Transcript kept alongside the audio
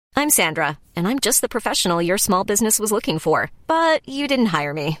I'm Sandra, and I'm just the professional your small business was looking for. But you didn't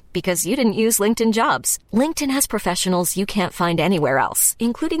hire me because you didn't use LinkedIn Jobs. LinkedIn has professionals you can't find anywhere else,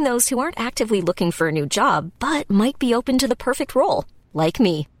 including those who aren't actively looking for a new job, but might be open to the perfect role, like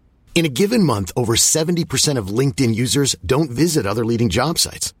me. In a given month, over 70% of LinkedIn users don't visit other leading job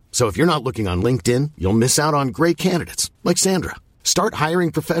sites. So if you're not looking on LinkedIn, you'll miss out on great candidates like Sandra. Start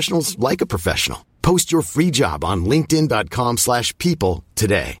hiring professionals like a professional. Post your free job on linkedin.com/people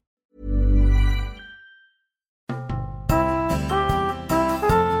today.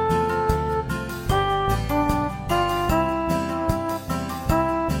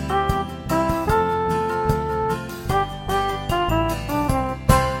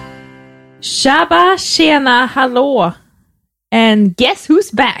 Tjaba, tjena, hallå. And guess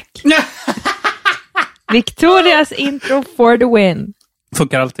who's back? Victorias intro for the win.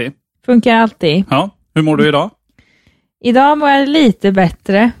 Funkar alltid. Ja, hur mår du idag? Idag mår jag lite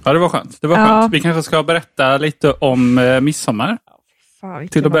bättre. Ja, det var skönt. Skönt. Vi kanske ska berätta lite om midsommar. Fan,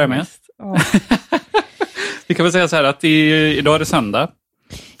 till att börja med. Vi kan väl säga så här att idag är det söndag.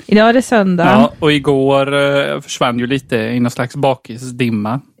 Idag är det söndag. Ja, och igår försvann ju lite i någon slags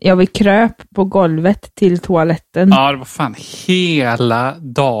bakisdimma. Ja, vi kröp på golvet till toaletten. Ja, det var fan hela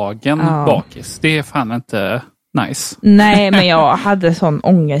dagen bakis. Det är fan inte nice. Nej, men jag hade sån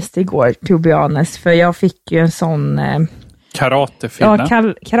ångest igår, to be honest. För jag fick ju en sån... karatefylla.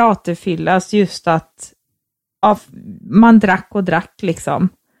 Ja, karatefylla. Just att man drack och drack liksom.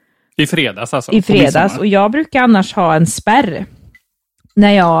 I fredags alltså? I fredags. Och jag brukar annars ha en spärr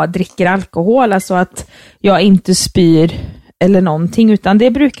när jag dricker alkohol, alltså att jag inte spyr eller någonting, utan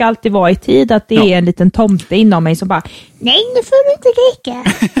det brukar alltid vara i tid att det är en liten tomte inom mig som bara, nej, nu får du inte dricka.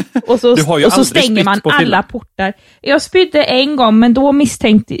 och så stänger man alla portar. Jag spydde en gång, men då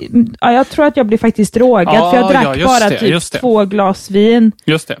misstänkte jag tror att jag blev faktiskt drogad, för jag drack bara 2 glas vin.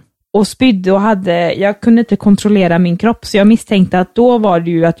 Just det. Och spydde och jag kunde inte kontrollera min kropp, så jag misstänkte att då var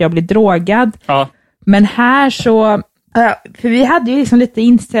det ju att jag blev drogad. Ja. Men här så... för vi hade ju liksom lite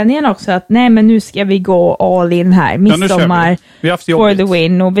inställningen också att nej, men nu ska vi gå all in här. Midsommar for the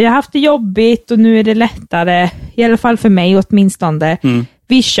win. Och vi har haft det jobbigt och nu är det lättare. I alla fall för mig åtminstone.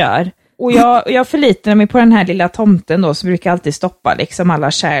 Vi kör. Och jag förlitar mig på den här lilla tomten då, som brukar alltid stoppa liksom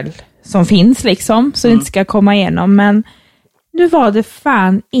alla kärl som finns liksom. Så det inte ska komma igenom. Men nu var det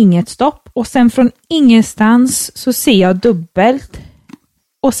fan inget stopp. Och sen från ingenstans så ser jag dubbelt.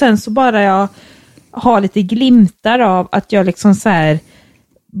 Och sen så bara jag har lite glimtar av att jag liksom så här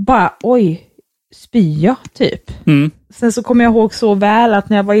bara, oj, spya typ. Sen så kommer jag ihåg så väl att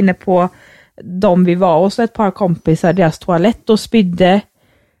när jag var inne på de vi var och så ett par kompisar, deras toalett och spydde,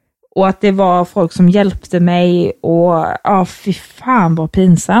 och att det var folk som hjälpte mig och fy fan vad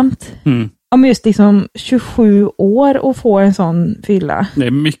pinsamt. Om just liksom 27 år och få en sån fylla. Det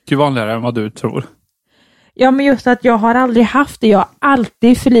är mycket vanligare än vad du tror. Ja, men just att jag har aldrig haft det. Jag har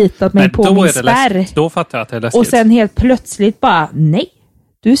alltid förlitat mig på min spärr. Då fattar jag att det är läskigt. Och sen helt plötsligt bara, nej,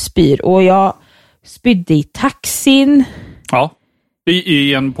 du spyr. Och jag spydde i taxin. Ja,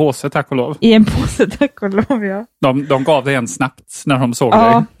 i en påse, tack och lov. I en påse, tack och lov, ja. De gav det en snabbt när de såg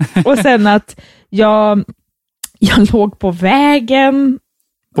dig. Och sen att jag låg på vägen.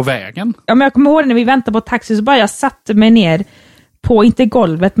 På vägen? Ja, men jag kommer ihåg när vi väntade på taxi så bara jag satte mig ner på, inte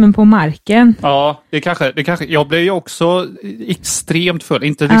golvet, men på marken. Ja, det kanske. Jag blev ju också extremt full.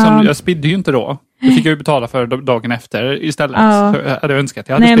 Inte liksom, jag spydde ju inte då. Det fick jag ju betala för dagen efter istället. Så jag hade önskat.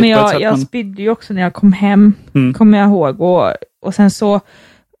 Jag hade jag spydde ju också när jag kom hem. Kommer jag ihåg. Och sen så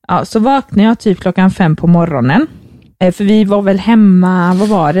vaknade jag typ 5:00 på morgonen. För vi var väl hemma, vad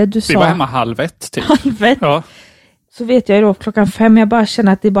var det du sa? Vi var hemma 12:30 typ. 12:30? Ja. Så vet jag ju då 5:00, jag bara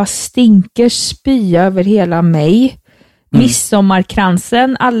känner att det bara stinker spya över hela mig.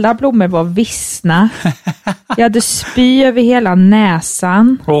 Midsommarkransen, alla blommor var vissna. Jag hade spy över hela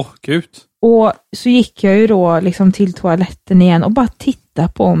näsan. Gud. Och så gick jag ju då liksom till toaletten igen och bara tittade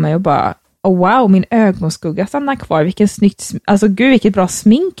på mig och bara, wow, min ögonskugga stannar kvar. Vilken snyggt, alltså gud vilket bra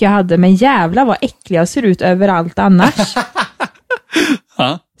smink jag hade, men jävlar vad äcklig jag ser ut överallt annars.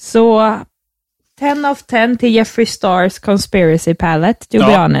 Så 10 of 10 till Jeffree Stars Conspiracy Palette, to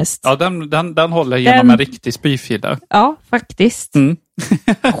be honest. Ja, den håller genom en riktig spyfilla. Ja, faktiskt.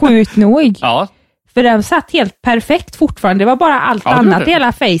 Sjukt nog. Ja. För den satt helt perfekt fortfarande. Det var bara allt annat i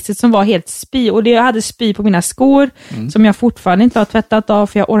hela facet som var helt spy. Och jag hade spy på mina skor som jag fortfarande inte har tvättat av,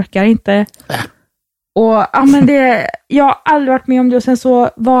 för jag orkar inte. Och jag har aldrig varit med om det. Och sen så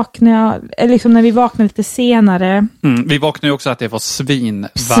vaknade jag, liksom när vi vaknade lite senare. Vi vaknade ju också att det var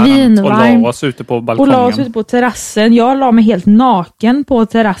svinvarmt. Och la oss ute på balkongen. Och la oss ute på terrassen. Jag la mig helt naken på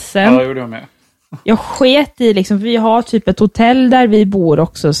terrassen. Ja, det gjorde jag med. Jag sket i liksom, vi har typ ett hotell där vi bor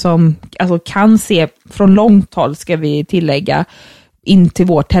också som alltså, kan se från långt håll, ska vi tillägga, in till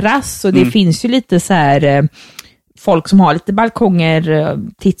vår terrass. Och det finns ju lite så här folk som har lite balkonger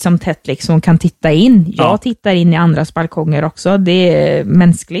titt som tätt liksom kan titta in. Jag tittar in i andras balkonger också, det är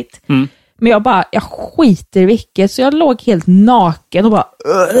mänskligt. Men jag skiter i vilket, så jag låg helt naken och bara...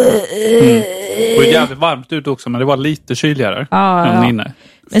 Det var jävligt varmt ute också, men det var lite kyligare än inne.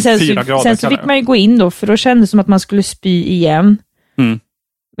 Men sen så fick man ju gå in då, för då kändes det som att man skulle spy igen.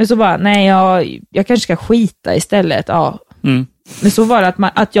 Men så bara, nej, jag kanske ska skita istället. Ja. Men så var det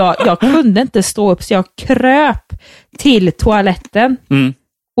att jag kunde inte stå upp, så jag kröp till toaletten.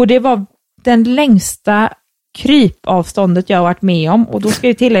 Och det var den längsta krypavståndet jag har varit med om. Och då ska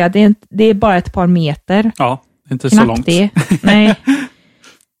jag tillägga att det är bara ett par meter. Ja, inte så långt. Det. Nej.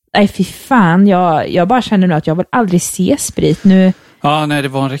 Nej, fy fan. Jag bara känner nu att jag vill aldrig se sprit nu. Ja, nej, det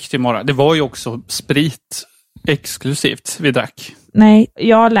var en riktig morgon. Det var ju också sprit exklusivt vi drack. Nej,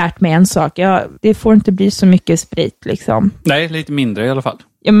 jag har lärt mig en sak. Det får inte bli så mycket sprit liksom. Nej, lite mindre i alla fall.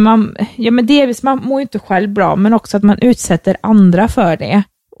 Ja, men delvis, man mår ju inte själv bra, men också att man utsätter andra för det.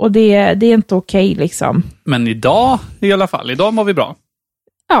 Och det är inte okej liksom. Men idag i alla fall, idag mår vi bra.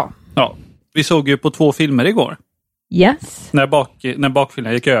 Ja. Vi såg ju på 2 filmer igår. Yes. När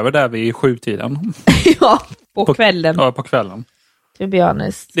bakfilmen gick över där vid 7-tiden. Ja, på kvällen. Ja, på kvällen. To be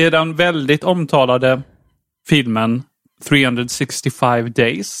honest. Det är den väldigt omtalade filmen 365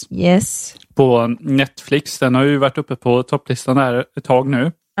 Days. Yes. På Netflix. Den har ju varit uppe på topplistan här ett tag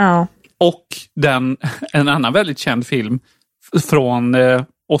nu. Ja. Och en annan väldigt känd film från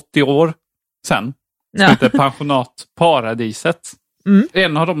 80 år sedan. Som heter Pensionatparadiset.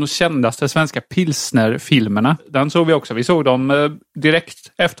 En av de kändaste svenska pilsnerfilmerna. Den såg vi också. Vi såg dem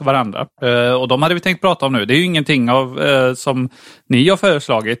direkt efter varandra. Och de hade vi tänkt prata om nu. Det är ju ingenting som ni har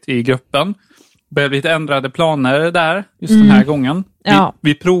föreslagit i gruppen. Det blev lite ändrade planer där just den här gången. Ja.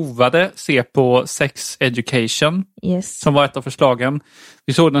 Vi provade se på Sex Education. Yes. Som var ett av förslagen.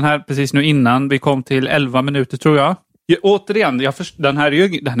 Vi såg den här precis nu innan. Vi kom till 11 minuter tror jag. Återigen, den här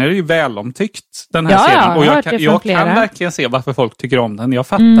är ju välomtyckt, den här serien. Och jag kan verkligen se varför folk tycker om den. Jag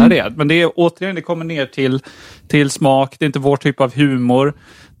fattar det. Men det är återigen, det kommer ner till smak. Det är inte vår typ av humor.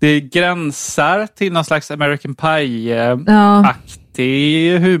 Det gränsar till någon slags American Pie-aktig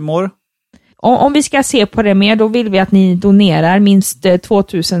humor. Om vi ska se på det mer, då vill vi att ni donerar minst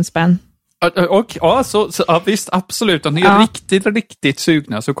 2000 spänn. Och visst, absolut. Om ni är riktigt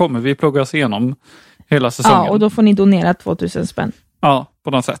sugna så kommer vi plugga oss igenom hela säsongen. Ja, och då får ni donera 2000 spänn. Ja,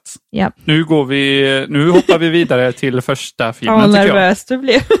 på något sätt. Ja. Nu hoppar vi vidare till första filmen, tycker jag. Nervös du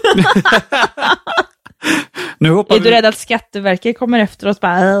blev. Är du rädd att Skatteverket kommer efter oss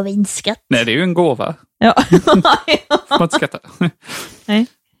bara, vinstskatt? Nej, det är ju en gåva. Ja. Får man inte skatta. Nej.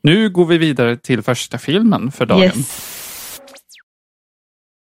 Nu går vi vidare till första filmen för dagen. Yes.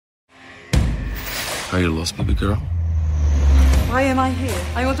 Are you lost, baby girl? Why am I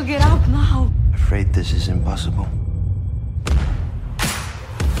here? I want to get out now. Afraid this is impossible.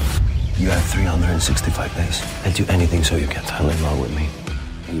 You have 365 days. I'll do anything so you get to fall in love with me.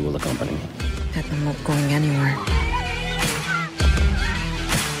 You will accompany me. I'm not going anywhere.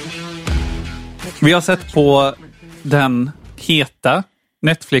 Vi har sett på den heta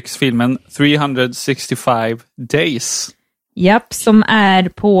Netflix-filmen 365 Days. Japp, som är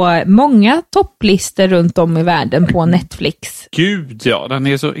på många topplistor runt om i världen på Netflix. Gud ja, den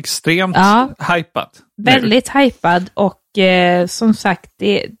är så extremt hypad. Väldigt hypad och som sagt,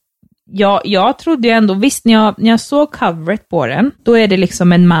 jag trodde ju ändå, visst när jag såg coveret på den, då är det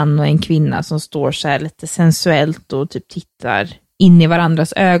liksom en man och en kvinna som står så här lite sensuellt och typ tittar in i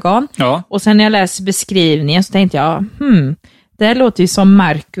varandras ögon. Ja. Och sen när jag läste beskrivningen så tänkte jag, det här låter ju som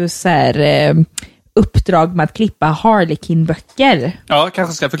Marcus uppdrag med att klippa Harlequin-böcker. Ja,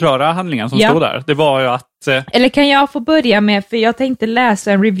 kanske ska förklara handlingen som står där. Det var ju att... Eller kan jag få börja med, för jag tänkte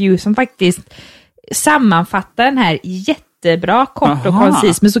läsa en review som faktiskt sammanfattar den här jättebra, kort och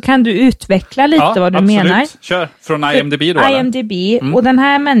koncis, men så kan du utveckla lite vad du menar. Kör, från IMDb då. IMDb, och den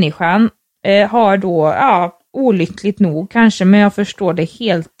här människan har då, olyckligt nog kanske, men jag förstår det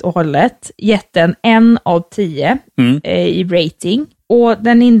helt och hållet, gett den 1 av 10 i rating. Och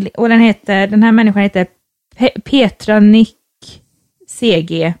den här människan heter Petra Nick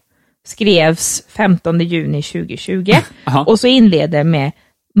CG, skrevs 15 juni 2020. Och så inleder med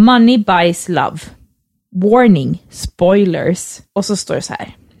Money buys love. Warning, spoilers. Och så står det så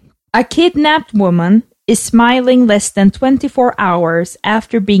här. A kidnapped woman is smiling less than 24 hours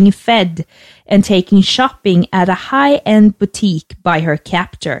after being fed and taking shopping at a high-end boutique by her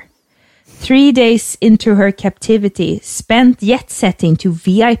captor. 3 days into her captivity, spent jet-setting to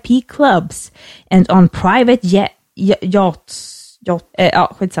VIP clubs and on private yachts.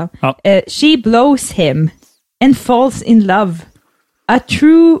 She blows him and falls in love. A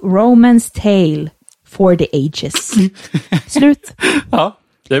true romance tale for the ages. Slut. Ja,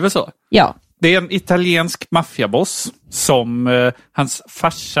 det är väl så. Ja. Det är en italiensk maffiaboss som hans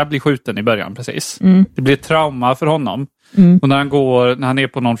farsa blir skjuten i början precis. Det blir ett trauma för honom. Och när han är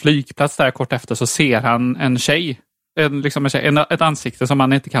på någon flygplats där kort efter så ser han en tjej. Ett ansikte som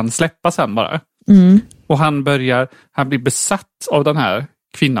han inte kan släppa sen bara. Och han blir besatt av den här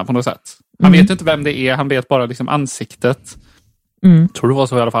kvinnan på något sätt. Han vet inte vem det är, han vet bara liksom ansiktet. Tror det var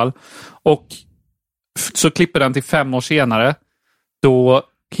så i alla fall. Och så klipper den till 5 år senare. Då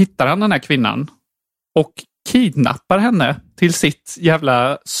hittar han den här kvinnan och kidnappar henne till sitt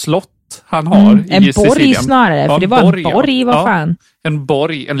jävla slott han har i en Sicilien. Borg snarare, för det var en borg, vad fan? En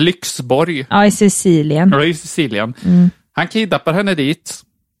borg, en lyxborg. Ja, i Sicilien. Ja, i Sicilien. Han kidnappar henne dit.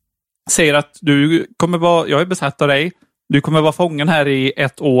 Säger att jag är besatt av dig. Du kommer vara fången här i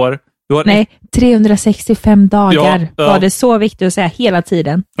 1 år. 365 dagar. Var det så viktigt att säga hela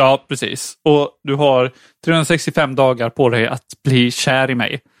tiden? Ja, precis. Och du har 365 dagar på dig att bli kär i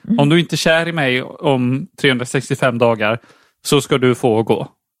mig. Om du inte är kär i mig om 365 dagar så ska du få gå.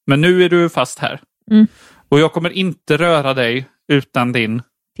 Men nu är du fast här. Och jag kommer inte röra dig utan din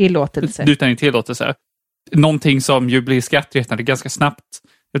tillåtelse. Någonting som ju blir skrattretande ganska snabbt.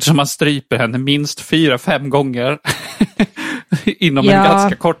 Eftersom man stryper henne minst 4-5 gånger inom en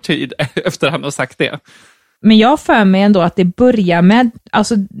ganska kort tid efter han har sagt det. Men jag för mig ändå att det börjar med,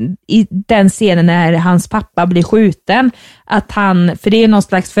 alltså i den scenen när hans pappa blir skjuten, att för det är någon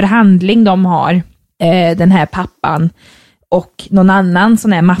slags förhandling de har, den här pappan och någon annan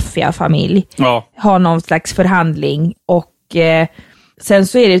sån här maffiafamilj har någon slags förhandling och sen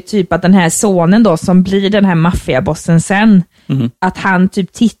så är det typ att den här sonen då som blir den här maffiabossen sen, att han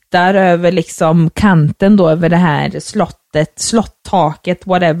typ tittar över liksom kanten då över det här slottaket,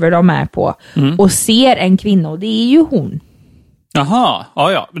 whatever de är på, och ser en kvinna och det är ju hon. Jaha,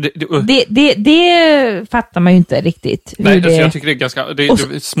 ja. Det fattar man ju inte riktigt. Nej, alltså jag tycker det är ganska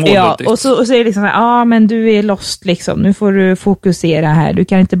småluddigt. Ja, och så är det liksom men du är lost liksom. Nu får du fokusera här. Du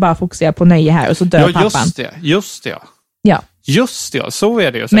kan inte bara fokusera på nöje här och så dör pappan. Just det. Ja. Just det, så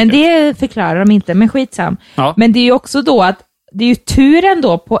är det ju säkert. Men det förklarar de inte, men skitsam. Ja. Men det är ju också då att det är ju turen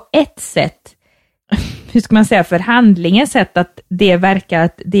då på ett sätt, hur ska man säga, förhandlingens sätt att det verkar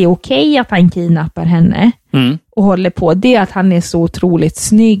att det är okej att han kidnappar henne och håller på. Det är att han är så otroligt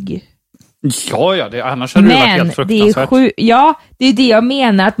snygg. Ja, annars hade det varit helt fruktansvärt. Det är det jag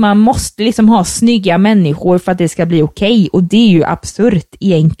menar, att man måste liksom ha snygga människor för att det ska bli okej. Och det är ju absurt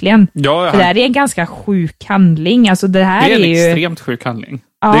egentligen. För det här är en ganska sjuk handling. Alltså det är en extremt sjuk handling.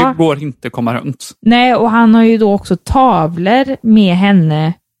 Ja. Det går inte att komma runt. Nej, och han har ju då också tavlor med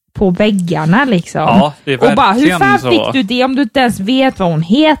henne på väggarna liksom. Ja, det är verkligen. Och bara, hur fan fick du det om du inte ens vet vad hon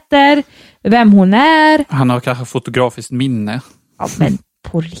heter, vem hon är? Han har kanske fotografiskt minne. Ja, men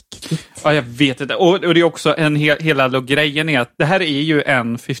på riktigt. Ja, jag vet inte. Och det är också hela grejen är att det här är ju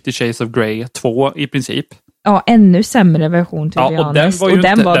en 50 Shades of Grey 2 i princip. Ja, ännu sämre version till och den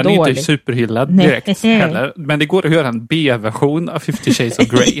var dålig. Inte superhyllad direkt heller. Men det går att göra en B-version av 50 Shades of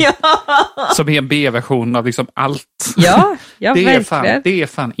Grey. Som är en B-version av liksom allt. Ja, det är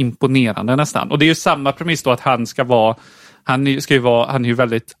fan imponerande nästan. Och det är ju samma premiss då att han är ju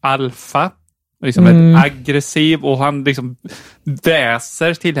väldigt alfa. Liksom aggressiv, och han liksom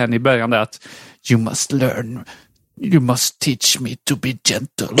väser till henne i början där att you must teach me to be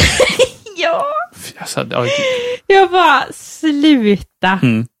gentle. Ja. Jag bara sluta.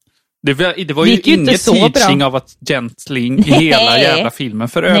 Det var ju inget teaching av att gentling i hela jävla filmen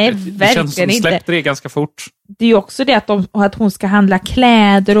för övrigt. Det känns som släppte det ganska fort. Det är ju också det att hon ska handla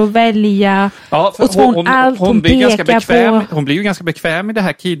kläder och välja. Ja, för hon blir ganska bekväm. Hon blir ju ganska bekväm i det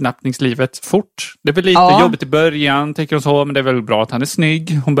här kidnappningslivet fort. Det är väl lite jobbigt i början, tänker hon så, men det är väl bra att han är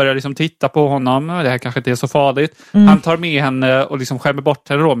snygg. Hon börjar liksom titta på honom. Det här kanske inte är så farligt. Han tar med henne och liksom skämmer bort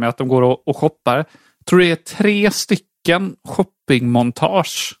henne då med att de går och shoppar. Jag tror det är 3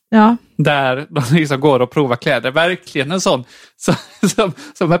 shoppingmontage. Ja. Där de liksom går och provar kläder. Verkligen en sån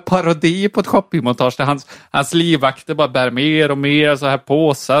som en parodi på ett shoppingmontage där hans livvakter bara bär mer och mer så här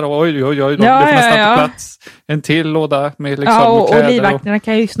påsar och oj, de blir nästan på plats. En till låda med liksom kläder. Och livvakterna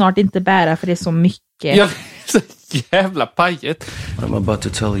kan ju snart inte bära för det är så mycket. Ja, så jävla pajet. What I'm about to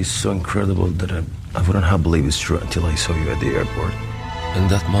tell you is so incredible that I wouldn't have believed it's true until I saw you at the airport. In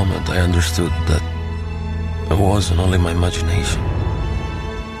that moment I understood that it wasn't only my imagination.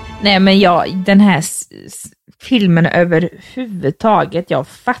 Nej, men den här filmen överhuvudtaget, jag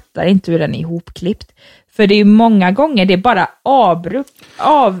fattar inte hur den är ihopklippt. För det är ju många gånger det bara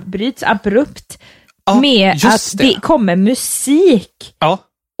avbryts abrupt med att det kommer musik. Ja.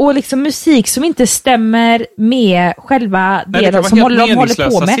 Och liksom musik som inte stämmer med själva det som de håller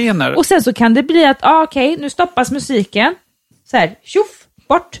på med. Scener. Och sen så kan det bli att, okej, nu stoppas musiken. Så här, tjoff,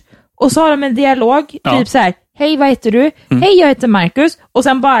 bort. Och så har de en dialog, typ så här, hej, vad heter du? Hej, jag heter Marcus. Och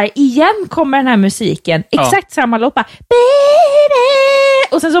sen bara igen kommer den här musiken. Exakt samma låt.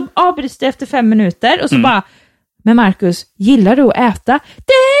 Och sen så avbryts det efter 5 minuter. Och så bara, men Marcus, gillar du att äta?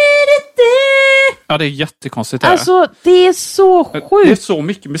 Ja, det är jättekonstigt. Alltså, det är så sjukt. Det är så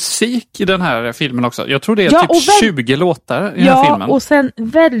mycket musik i den här filmen också. Jag tror det är typ 20 låtar i den här filmen. Ja, och sen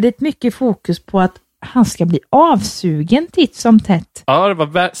väldigt mycket fokus på att han ska bli avsugen titt som tätt. Ja, det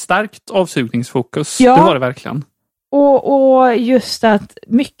var starkt avsugningsfokus. Ja. Det var det verkligen. Och just att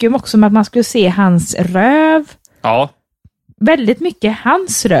mycket också med att man skulle se hans röv. Ja. Väldigt mycket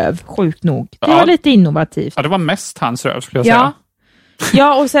hans röv, sjukt nog. Det var lite innovativt. Ja, det var mest hans röv skulle jag säga.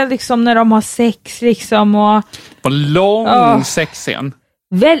 Ja, och sen liksom när de har sex liksom och... lång sexscen.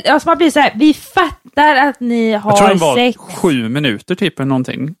 Alltså man blir så här, vi fattar att ni har sex. Jag tror det var 7 minuter typ eller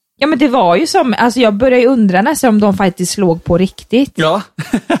någonting. Ja, men det var ju som, alltså jag började ju undra nästan om de faktiskt slog på riktigt. Ja.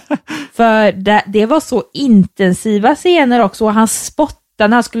 För det var så intensiva scener också, och han spottade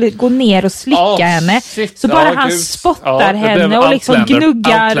när han skulle gå ner och slicka henne. Shit. Så bara han spottar henne och liksom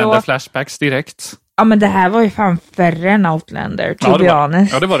gnuggar. Outlander flashbacks direkt. Ja, men det här var ju fan värre än Outlander, to be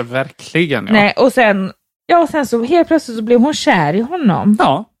honest. Ja, det var det verkligen. Ja. Nej, och sen så helt plötsligt så blev hon kär i honom.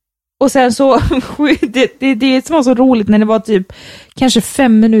 Ja. Och sen så, det som var så roligt när det var typ kanske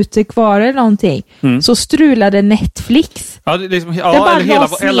 5 minuter kvar eller någonting, så strulade Netflix. Ja, det liksom,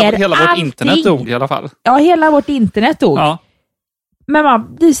 eller hela vårt internet dog i alla fall. Ja, hela vårt internet dog. Ja. Men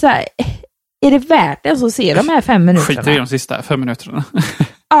man blir så här, är det värt det att se de här 5 minuterna? Skiter i de sista 5 minuterna.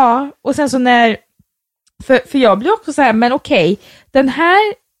 Ja, och sen så när, för jag blir också så här, men okej, den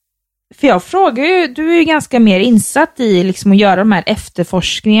här. För jag frågar ju, du är ju ganska mer insatt i liksom att göra de här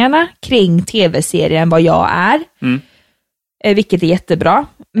efterforskningarna kring tv-serien än vad jag är. Vilket är jättebra.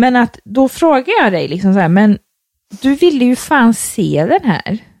 Men att då frågar jag dig liksom så här, men du ville ju fan se den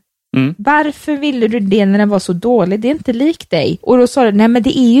här. Varför ville du det när den var så dålig? Det är inte lik dig. Och då sa du, nej men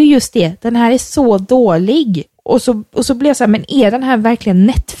det är ju just det, den här är så dålig. Och så blev jag så här, men är den här verkligen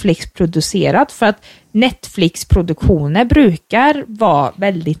Netflix-producerad? För att Netflix-produktioner brukar vara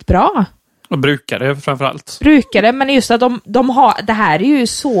väldigt bra. Och brukare framförallt. Brukare, men just att de har, det här är ju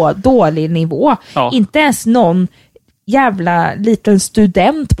så dålig nivå. Ja. Inte ens någon jävla liten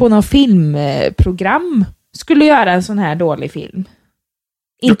student på någon filmprogram skulle göra en sån här dålig film.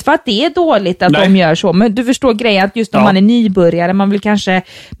 Inte för att det är dåligt att de gör så, men du förstår grejen att just om man är nybörjare, man vill kanske,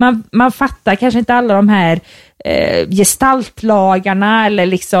 man fattar kanske inte alla de här gestaltlagarna, eller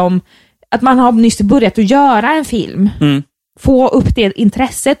liksom att man har nyss börjat att göra en film. Få upp det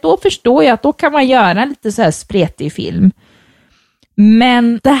intresset, då förstår jag att då kan man göra en lite så här spretig film.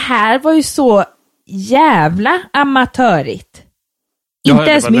 Men det här var ju så jävla amatörigt.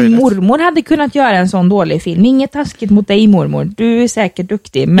 Inte ens min mormor hade kunnat göra en sån dålig film. Inget taskigt mot dig, mormor. Du är säkert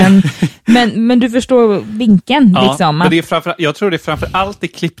duktig. Men du förstår vinkeln. Ja, liksom. Det är jag tror det är framför allt i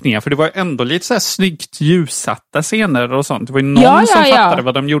klippningar. För det var ju ändå lite så här snyggt ljussatta scener och sånt. Det var ju någon som fattade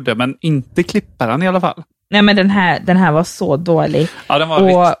vad de gjorde. Men inte klipparen i alla fall. Nej, men den här var så dålig. Ja, den var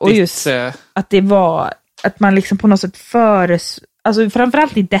riktigt... Och just att det var... Att man liksom på något sätt alltså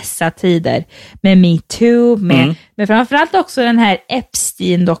framförallt i dessa tider med Me Too, men framförallt också den här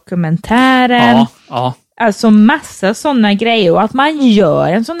Epstein-dokumentären. Ja. Alltså massa sådana grejer, och att man gör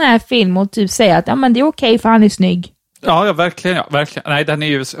en sån här film och typ säger att men det är okej för han är snygg. Ja, verkligen. Nej, den är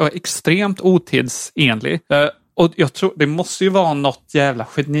ju extremt otidsenlig. Och jag tror, det måste ju vara något jävla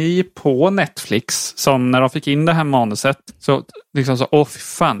geni på Netflix som när de fick in det här manuset så liksom så, fy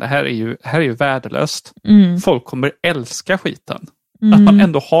fan, det här är ju värdelöst. Folk kommer älska skiten. Att man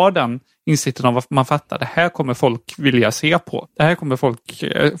ändå har den insikten av vad man fattar. Det här kommer folk vilja se på. Det här kommer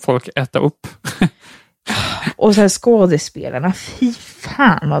folk äta upp. Och så här skådespelarna, fy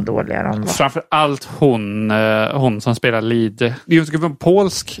fan vad dåliga de var. Framförallt hon som spelar lead. Det är ju en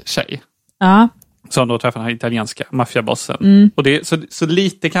polsk tjej. Ja. Som då träffar den här italienska maffiabossen. Och det, så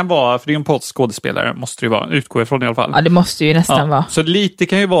lite kan vara, för det är en polsk skådespelare, måste det ju vara, utgå ifrån i alla fall. Ja, det måste ju nästan vara. Så lite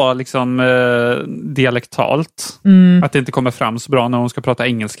kan ju vara liksom dialektalt. Att det inte kommer fram så bra när hon ska prata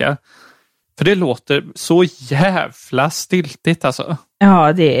engelska. För det låter så jävla stiltigt alltså.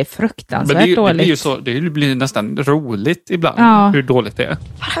 Ja, det är fruktansvärt dåligt. Det blir nästan roligt ibland hur dåligt det är. But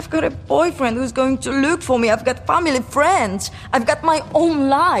I've got a boyfriend who's going to look for me. I've got family, friends. I've got my own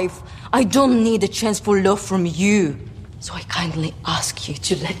life. I don't need a chance for love from you. So I kindly ask you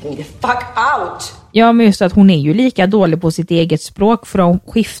to let me the fuck out. Ja, men just att hon är ju lika dålig på sitt eget språk, för hon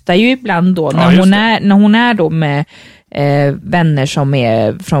skiftar ju ibland då när hon är då med vänner som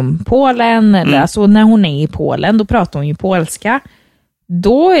är från Polen eller alltså när hon är i Polen då pratar hon ju polska.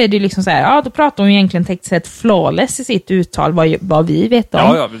 Då är det liksom så här, då pratar hon ju egentligen tekniskt sett flawless i sitt uttal vad vi vet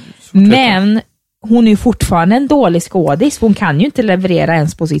om. Men hon är ju fortfarande en dålig skådis. Hon kan ju inte leverera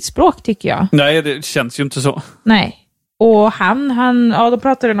ens på sitt språk, tycker jag. Nej, det känns ju inte så. Nej. Och han då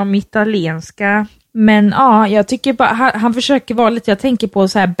pratar han om italienska. Men jag tycker bara, han försöker vara lite, jag tänker på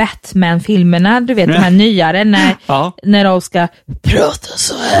så här Batman-filmerna, du vet de här nyare när de ska prata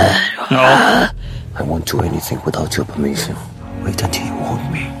så här. I won't do anything without your permission. Wait until you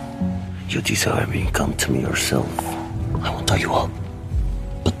want me. You desire me, come to me yourself. I won't tie you up.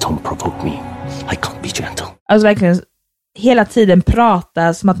 But don't provoke me. I can't be gentle. Alltså verkligen hela tiden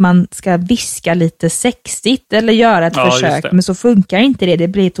prata som att man ska viska lite sexigt eller göra ett försök, men så funkar inte det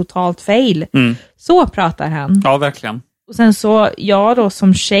blir totalt fail. Så pratar han. Ja, verkligen. Och sen så, jag då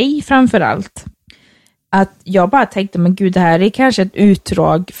som tjej framförallt, att jag bara tänkte, men gud, det här är kanske ett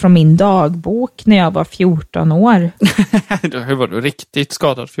utdrag från min dagbok när jag var 14 år. Hur var du riktigt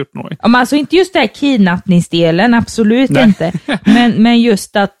skadad 14-åring? Ja, men alltså inte just det här kidnappningsdelen, absolut inte. Men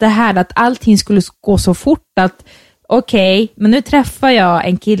just att det här att allting skulle gå så fort att okej, men nu träffar jag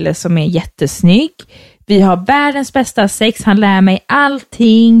en kille som är jättesnygg. Vi har världens bästa sex. Han lär mig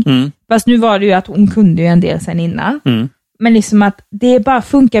allting. Fast nu var det ju att hon kunde ju en del sen innan. Men liksom att det bara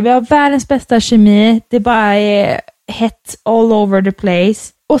funkar. Vi har världens bästa kemi. Det bara är hett all over the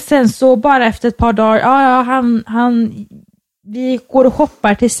place. Och sen så bara efter ett par dagar. Vi går och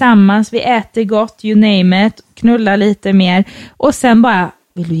shoppar tillsammans. Vi äter gott, you name it. Knullar lite mer. Och sen bara,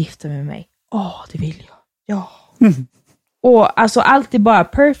 vill du gifta med mig? Det vill jag. Ja. Och alltså allt är bara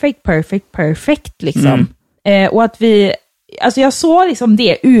perfect liksom. Och att vi, alltså jag såg liksom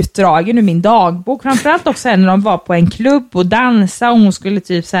det utdragen ur min dagbok, framförallt också när de var på en klubb och dansa och hon skulle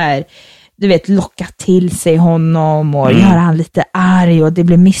typ så här, du vet, locka till sig honom och göra han lite arg och det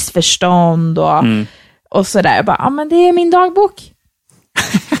blev missförstånd och sådär. Jag bara, men det är min dagbok.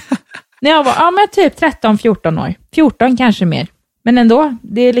 När jag var, men typ 13-14 år. 14 kanske mer. Men ändå,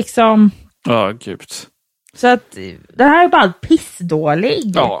 det är liksom... Gud. Så att det här är bara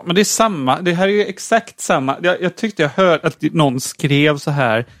pissdålig. Ja, men det är samma. Det här är ju exakt samma. Jag tyckte jag hörde att någon skrev så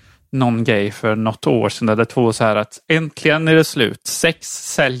här, någon gay för något år sedan eller 2 så här att äntligen är det slut. Sex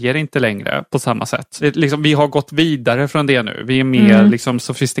säljer inte längre på samma sätt. Liksom, vi har gått vidare från det nu. Vi är mer liksom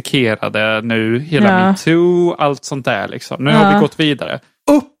sofistikerade nu. Hela MeToo, allt sånt där liksom. Nu har vi gått vidare.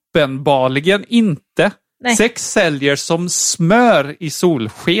 Uppenbarligen inte. Nej. Sex säljer som smör i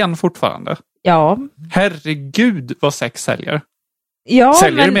solsken fortfarande. Ja. Herregud vad sex säljer. Ja,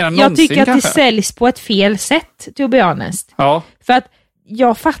 säljer men mer än jag tycker att kanske? Det säljs på ett fel sätt, to be honest. Ja. För att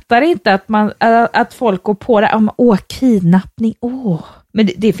jag fattar inte att folk går på det. Kidnappning, Men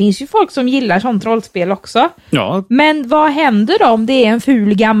det finns ju folk som gillar sånt rollspel också. Ja. Men vad händer då om det är en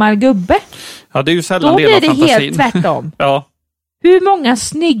ful gammal gubbe? Ja, det är ju sällan då del av blir det fantasin. helt tvärtom. Ja. Hur många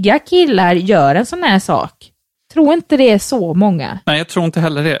snygga killar gör en sån här sak? Tror inte det är så många. Nej, jag tror inte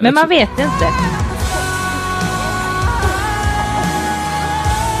heller det. Men man vet inte.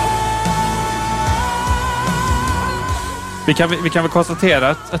 Vi kan väl konstatera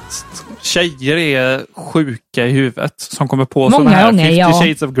att tjejer är sjuka i huvudet som kommer på många sådana här gånger, 50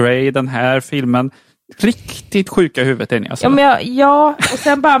 Shades of Grey, den här filmen. Riktigt sjuka i huvudet är ni alltså. Ja, och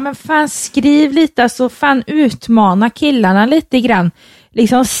sen bara, men fan skriv lite, alltså fan utmana killarna lite grann.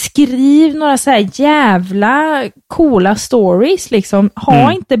 Liksom skriv några så här jävla coola stories liksom.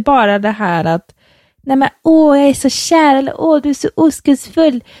 Ha inte bara det här att nej men jag är så kär, eller du är så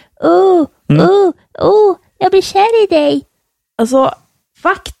oskuldsfull. Jag blir kär i dig. Alltså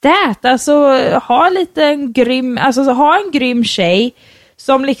fuck that. Alltså ha en grym tjej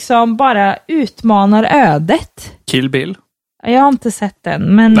som liksom bara utmanar ödet. Kill Bill. Jag har inte sett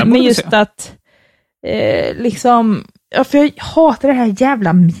den, men just att liksom, för jag hatar det här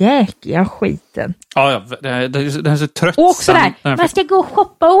jävla mjäkiga skiten. Ja, det är så trött. Och också där, man ska gå och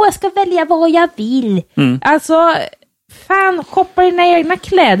shoppa och jag ska välja vad jag vill. Alltså, fan, shoppa dina egna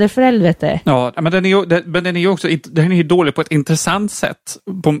kläder för helvete. Ja, men den är ju också den är ju dålig på ett intressant sätt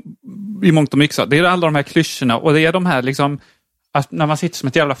i mångt och mycket. Det är alla de här klyschorna och det är de här liksom när man sitter som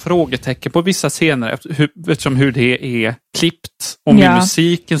ett jävla frågetecken på vissa scener eftersom hur det är klippt och med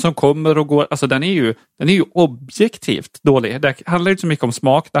musiken som kommer och går. Alltså den är ju objektivt dålig. Det handlar inte så mycket om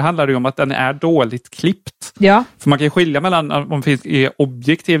smak. Det handlar ju om att den är dåligt klippt. Ja. För man kan skilja mellan om det är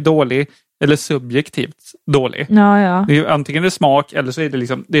objektivt dålig eller subjektivt dålig. Ja. Det är antingen det är smak eller så är det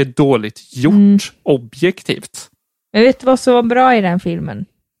liksom det är dåligt gjort objektivt. Jag vet vad som var bra i den filmen.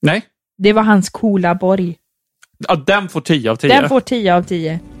 Nej. Det var hans coola borg. Ja, den får 10 av 10. Den får 10 av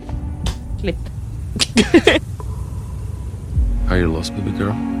 10. Klipp. Are you lost, baby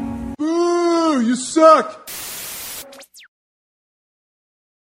girl? Boo, you suck!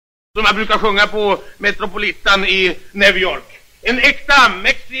 Som jag brukar sjunga på Metropolitan i New York. En äkta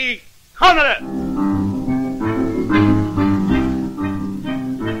mexikanare!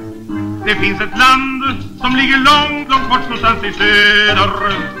 Det finns ett land som ligger långt, långt bort någonstans i söder.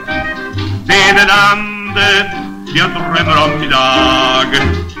 Det är det landet jag drömmer om idag.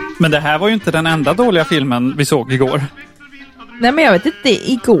 Men det här var ju inte den enda dåliga filmen vi såg igår. Nej, men jag vet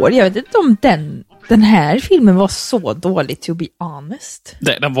inte om den här filmen var så dålig, to be honest.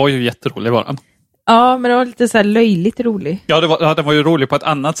 Den var ju jätterolig var den. Ja, men det var lite så här löjligt rolig. Ja, den var ju rolig på ett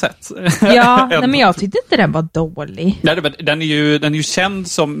annat sätt. Ja, nej, men jag tyckte inte den var dålig. Nej, den är ju känd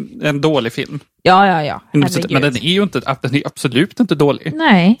som en dålig film. Ja. Men den är ju inte, den är absolut inte dålig.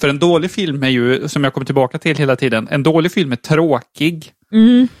 Nej. För en dålig film är ju, som jag kommer tillbaka till hela tiden, en dålig film är tråkig.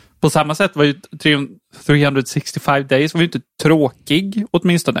 På samma sätt var ju 365 Days var ju inte tråkig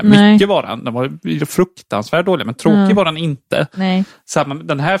åtminstone. Nej. Mycket var den var fruktansvärt dålig, men tråkig var den inte. Nej.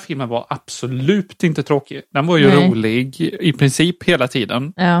 Den här filmen var absolut inte tråkig. Den var ju rolig i princip hela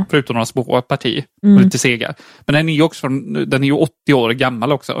tiden. Ja. Förutom några små parti och lite sega. Men den är ju 80 år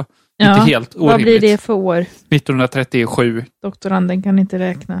gammal också. Ja. Inte helt orimligt. Vad blir det för år? 1937. Doktoranden kan inte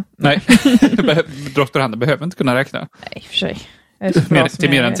räkna. Nej, doktoranden behöver inte kunna räkna. Nej, i och för sig. Till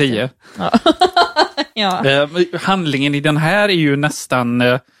mer än 10. Ja. Ja. Handlingen i den här är ju nästan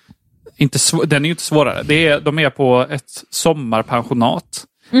den är ju inte svårare. De är på ett sommarpensionat.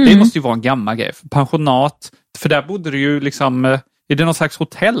 Det måste ju vara en gammal grej. Pensionat, för där bodde det ju liksom, är det någon slags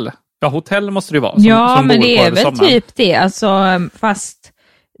hotell? Ja, hotell måste det ju vara. Som men det är väl typ det. Alltså, fast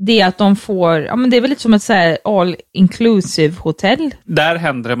det att de får, men det är väl lite som ett så här all-inclusive hotell. Där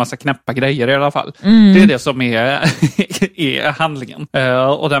händer en massa knäppa grejer i alla fall. Det är det som är handlingen.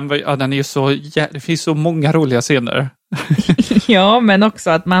 Och den är ju så, det finns så många roliga scener. Ja, men också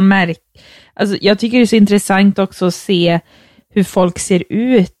att man märker, alltså jag tycker det är så intressant också att se hur folk ser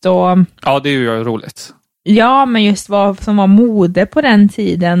ut. Och, ja, det är ju roligt. Ja, men just vad som var mode på den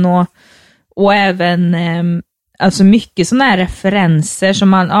tiden och även alltså mycket sådana här referenser som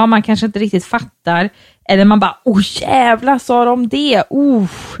man kanske inte riktigt fattar. Eller man bara, jävla sa de det?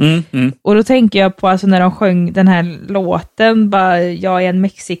 Och då tänker jag på alltså när de sjöng den här låten, bara, jag är en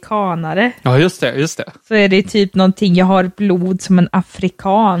mexikanare. Ja, just det. Så är det typ någonting, jag har blod som en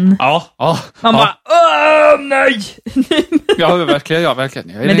afrikan. Ja. Man bara, nej! Ja, verkligen.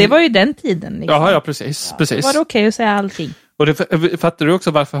 Men det var ju den tiden. Liksom. Ja, precis. Det var okej att säga allting. Och det fattar du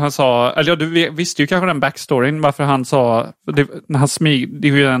också varför han sa, eller du visste ju kanske den backstoryn, varför han sa, det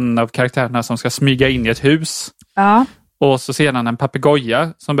är ju en av karaktärerna som ska smyga in i ett hus. Ja. Och så ser han en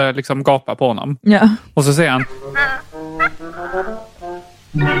papegoja som börjar liksom gapa på honom. Ja. Och så säger han,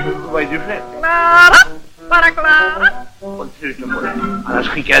 vad är du för? Klara! Bara Klara! Håll truten på det, annars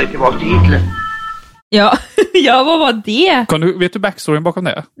skickar jag dig tillbaka till Hitler. Ja, vad var det? Vet du backstoryn bakom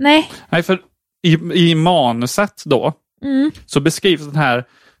det? Nej, för i manuset då så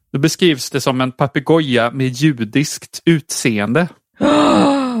beskrivs det som en papegoja med judiskt utseende.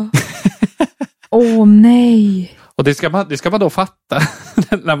 Nej. Och det ska man då fatta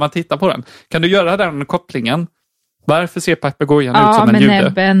när man tittar på den. Kan du göra den kopplingen? Varför ser papegojan ut som en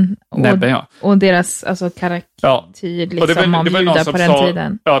jude? Näbben, och deras alltså, karaktär liksom, om judar på den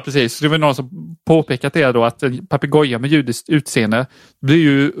tiden. Ja, precis. Det var någon som påpekat det då, att en papegoja med judiskt utseende blir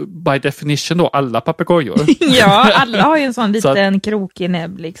ju by definition då alla papegojor. Ja, alla har ju en sån liten krokig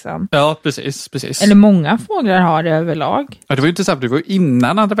näbb liksom. Ja, precis. Eller många fåglar har det överlag. Ja, det var ju inte så att det var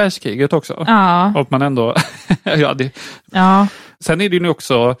innan andra världskriget också. Ja. Och man ändå... Ja. Sen är det ju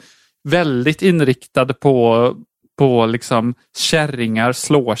också väldigt inriktad på liksom kärringar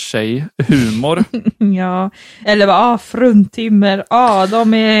slår sig humor. Ja, eller vad, fruntimmer,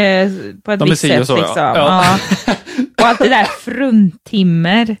 de är på ett visst sätt liksom. Ja. Och allt det där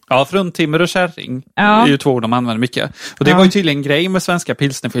fruntimmer. Ja, fruntimmer och kärring är ju två ord de använder mycket. Och det var ju tydligen en grej med svenska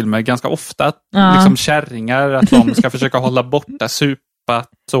pilsnerfilmer ganska ofta. Liksom kärringar, att de ska försöka hålla borta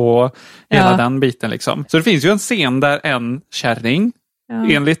supat och hela den biten liksom. Så det finns ju en scen där en kärring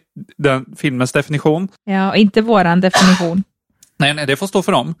enligt den filmens definition. Ja, och inte våran definition. Nej, det får stå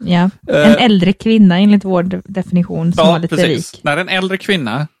för dem. Ja. En äldre kvinna enligt vår definition som var lite rik. När en äldre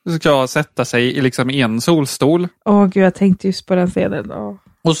kvinna ska sätta sig i en solstol. Gud, jag tänkte just på den scenen.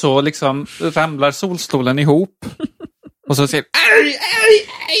 Och så liksom ramlar solstolen ihop. Och så säger aj!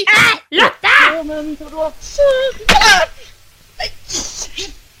 Lotta!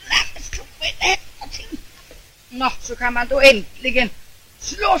 Nå, så kan man då äntligen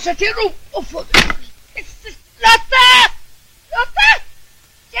slå sig till ro och få... Lotta!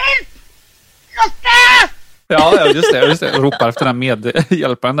 Hjälp! Lotta! Ja, just det. Ropar efter den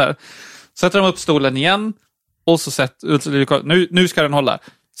medhjälparen där. Sätter de upp stolen igen. Och så nu ska den hålla.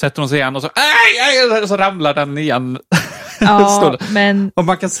 Sätter de sig igen och så så ramlar den igen. Ja, men... Och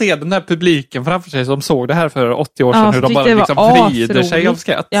man kan se den här publiken framför sig som såg det här för 80 år sedan. Hur de bara liksom vrider sig av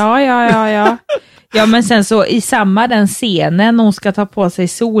skratt. Ja. Ja, men sen så i samma den scenen hon ska ta på sig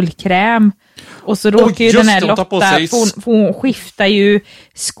solkräm. Och så råkar ju den här Lotta, hon skiftar ju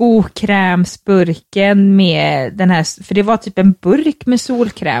skokrämsburken med den här, för det var typ en burk med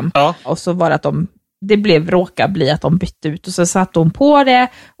solkräm. Ja. Och så var det att råkar bli att de bytte ut och så satt hon på det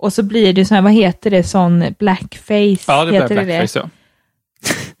och så blir det så här, vad heter det, sån blackface. Ja, det heter blir blackface,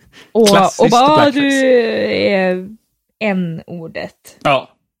 ja. och bara, du är n-ordet. Ja.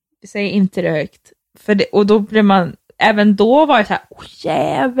 Säg inte det högt. För det, och då blir man, även då var det så här,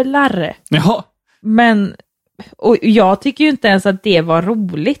 jävlar. Ja. Men, och jag tycker ju inte ens att det var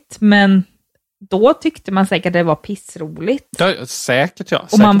roligt, men då tyckte man säkert att det var pissroligt. Ja, säkert, ja.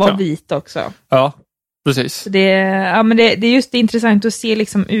 Och man var vit också. Ja, precis. Det är just det intressant att se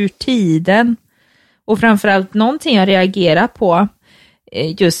liksom ur tiden. Och framförallt någonting jag reagerar på,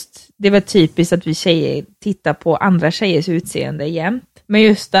 just, det var typiskt att vi tjejer tittar på andra tjejers utseende jämt. Men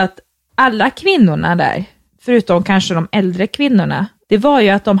just att alla kvinnorna där, förutom kanske de äldre kvinnorna, det var ju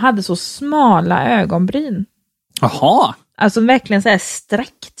att de hade så smala ögonbryn. Jaha. Alltså verkligen så här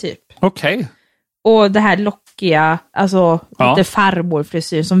streck typ. Okej. Och det här lockiga, alltså lite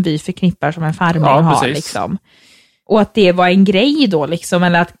farmorfrisyr som vi förknippar som en farmor har liksom. Och att det var en grej då liksom,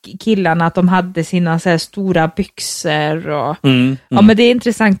 eller att killarna, att de hade sina så här stora byxor och ja, men det är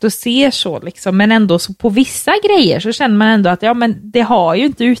intressant att se så liksom, men ändå så på vissa grejer så känner man ändå att men det har ju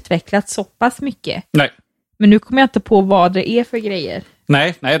inte utvecklats så pass mycket. Nej. Men nu kommer jag inte på vad det är för grejer.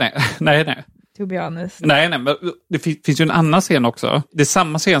 Nej. To be honest. Nej, men det finns ju en annan scen också. Det är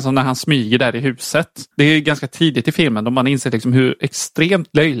samma scen som när han smyger där i huset. Det är ju ganska tidigt i filmen då man inser liksom hur extremt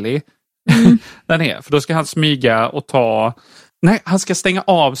löjlig den är. För då ska han smyga och han ska stänga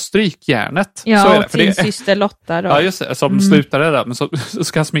av strykjärnet. Ja, så är det. För sin syster Lotta då. Ja, just det. Som slutade där. Men så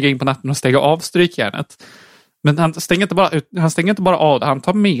ska han smyga in på natten och stänga av strykjärnet. Men han stänger inte bara av det. Han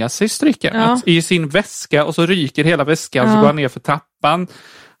tar med sig strykjärnet i sin väska och så ryker hela väskan. Så går han ner för trappan.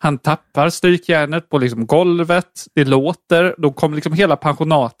 Han tappar strykjärnet på liksom golvet. Det låter. Då kommer liksom hela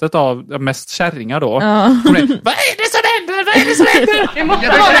pensionatet av mest kärringar då. Vad är det som händer? Det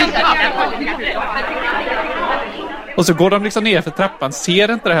måste och så går de liksom ner för trappan.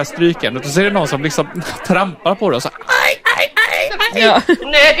 Ser inte det här strykjärnet. Och så är det någon som liksom trampar på det. Och så aj. Ja.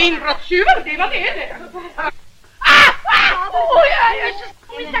 Nej, din brottstjuv, det var det.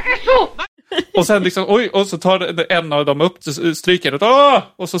 Och sen liksom, och så tar en av dem upp strykjärnet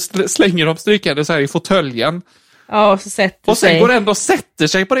och så slänger de strykjärnet så här i fåtöljen. Ja, och så sätter sig. Och sen går ändå och sätter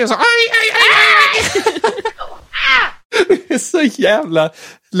sig på det så aj. Det är så jävla...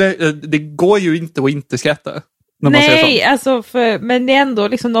 Det går ju inte att inte skratta. Nej, alltså men det är ändå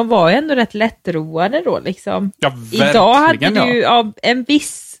liksom, de var ju ändå rätt lättroade då liksom. Ja, verkligen. Idag hade ju en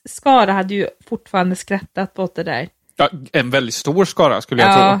viss skara hade ju fortfarande skrattat åt det där. Ja, en väldigt stor skara skulle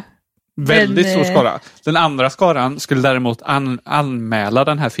jag tro. Väldigt stor skara. Den andra skaran skulle däremot anmäla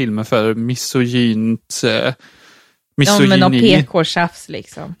den här filmen för misogynt... men de PK-tjafs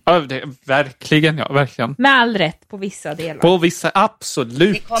liksom. Ja, verkligen. Med all rätt på vissa delar. På vissa,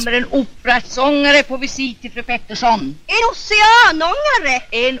 absolut. Det kommer en operasångare på visit till fru Pettersson. En oceanångare.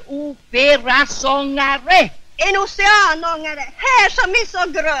 En operasångare. En oceanångare. Här som är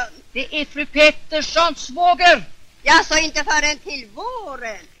så grön. Det är fru Petterssons svåger. Jag sa inte förrän till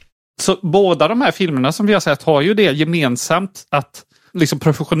våren. Så båda de här filmerna som vi har sett har ju det gemensamt att liksom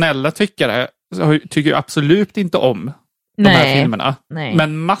professionella tyckare tycker absolut inte om de här filmerna. Nej.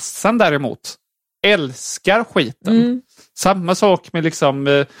 Men massan däremot älskar skiten. Samma sak med liksom,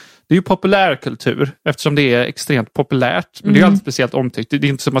 det är ju populärkultur eftersom det är extremt populärt. Men det är ju alldeles speciellt omtyckt. Det är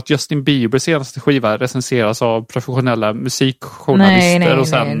inte som att Justin Biebers senaste skiva recenseras av professionella musikjournalister och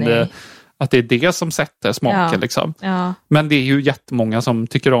sen att det är det som sätter smaken liksom. Ja. Men det är ju jättemånga som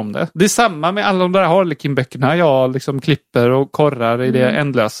tycker om det. Det är samma med alla de där Harlequin-böckerna jag liksom klipper och korrar i det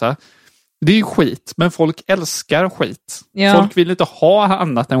ändlösa. Det är ju skit, men folk älskar skit. Ja. Folk vill inte ha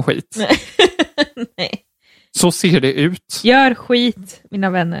annat än skit. Nej. Så ser det ut. Gör skit, mina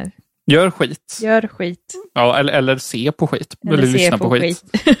vänner. Gör skit. Gör skit. Ja, eller se på skit. Eller lyssna på skit.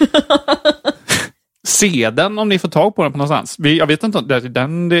 Se den om ni får tag på den på någonstans. Jag vet inte,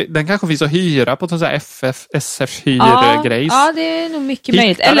 den kanske finns att hyra på sån här SF-hyrgrejs. Ja, det är nog mycket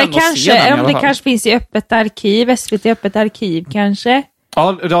möjligt. Eller kanske, om det kanske finns i öppet arkiv, SVT öppet arkiv kanske.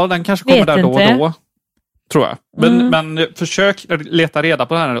 Ja, den kanske kommer där då och då. Tror jag. Men försök leta reda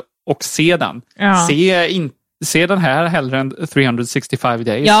på den här och se den. Ja. Se den här hellre än 365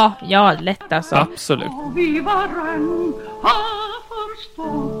 days. Ja, lätt alltså. Absolut.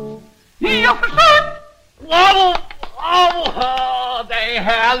 Jag försökt! Det är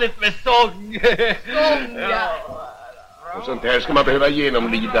härligt med sång! Och sånt här ska man behöva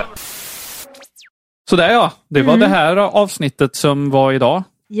genomlida. Så där ja, det var det här avsnittet som var idag.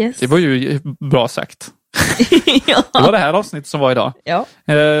 Yes. Det var ju bra sagt. Ja. Det var det här avsnittet som var idag. Ja.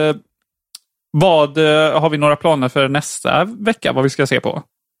 Har vi några planer för nästa vecka, vad vi ska se på?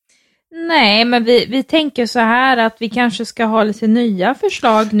 Nej, men vi tänker så här att vi kanske ska ha lite nya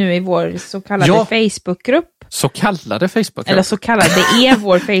förslag nu i vår så kallade Facebookgrupp. Så kallade Facebookgrupp? Eller så kallade, det är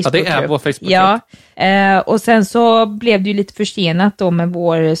vår Facebookgrupp. Ja, det är vår Facebookgrupp. Ja, och sen så blev det ju lite försenat då med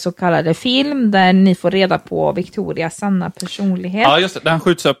vår så kallade film där ni får reda på Victorias sanna personlighet. Ja, just det. Den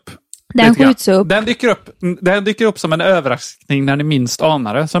skjuts upp. Den skjuts upp. Den dyker upp som en överraskning när ni minst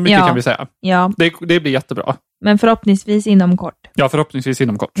anar det, så mycket kan vi säga. Ja. Det blir jättebra. Men förhoppningsvis inom kort. Ja, förhoppningsvis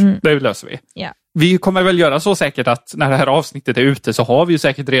inom kort. Det löser vi. Ja. Vi kommer väl göra så säkert att när det här avsnittet är ute så har vi ju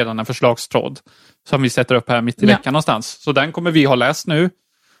säkert redan en förslagstråd som vi sätter upp här mitt i veckan någonstans. Så den kommer vi ha läst nu.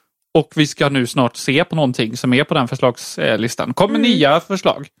 Och vi ska nu snart se på någonting som är på den förslagslistan. Kommer nya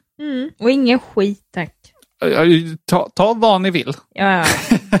förslag. Och ingen skit, tack. Ta vad ni vill. Ja.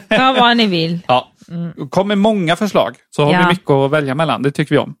 Ta vad ni vill. Ja. Kommer många förslag så har vi mycket att välja mellan. Det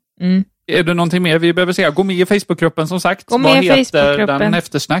tycker vi om. Är det någonting mer vi behöver se? Gå med i Facebookgruppen som sagt. Gå med i Facebookgruppen. Den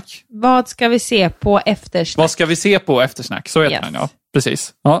Eftersnack? Vad ska vi se på Eftersnack? Vad ska vi se på Eftersnack? Så heter den, ja.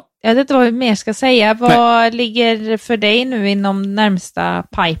 Precis. Ja. Jag vet inte vad vi mer ska säga. Vad ligger för dig nu inom närmsta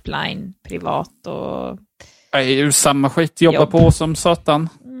pipeline, privat och... Det är ju samma skit. Jobba på som satan.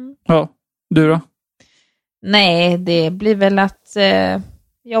 Ja. Du då? Nej, det blir väl att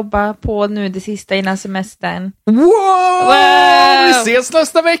jobba på nu det sista innan semestern. Wow! Vi ses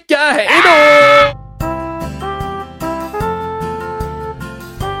nästa vecka. Hej då!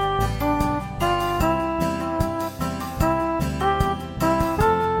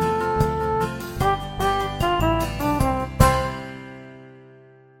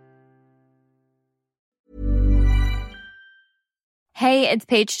 Hey, it's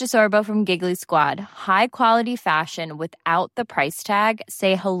Paige DeSorbo from Giggly Squad. High quality fashion without the price tag.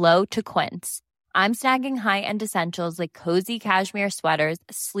 Say hello to Quince. I'm snagging high-end essentials like cozy cashmere sweaters,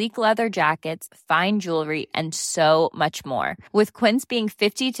 sleek leather jackets, fine jewelry, and so much more. With Quince being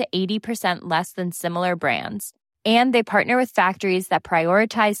 50 to 80% less than similar brands. And they partner with factories that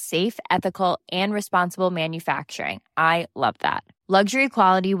prioritize safe, ethical, and responsible manufacturing. I love that. Luxury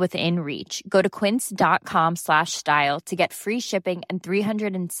quality within reach. Go to quince.com/style to get free shipping and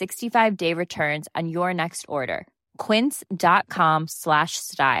 365-day returns on your next order.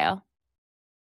 Quince.com/style.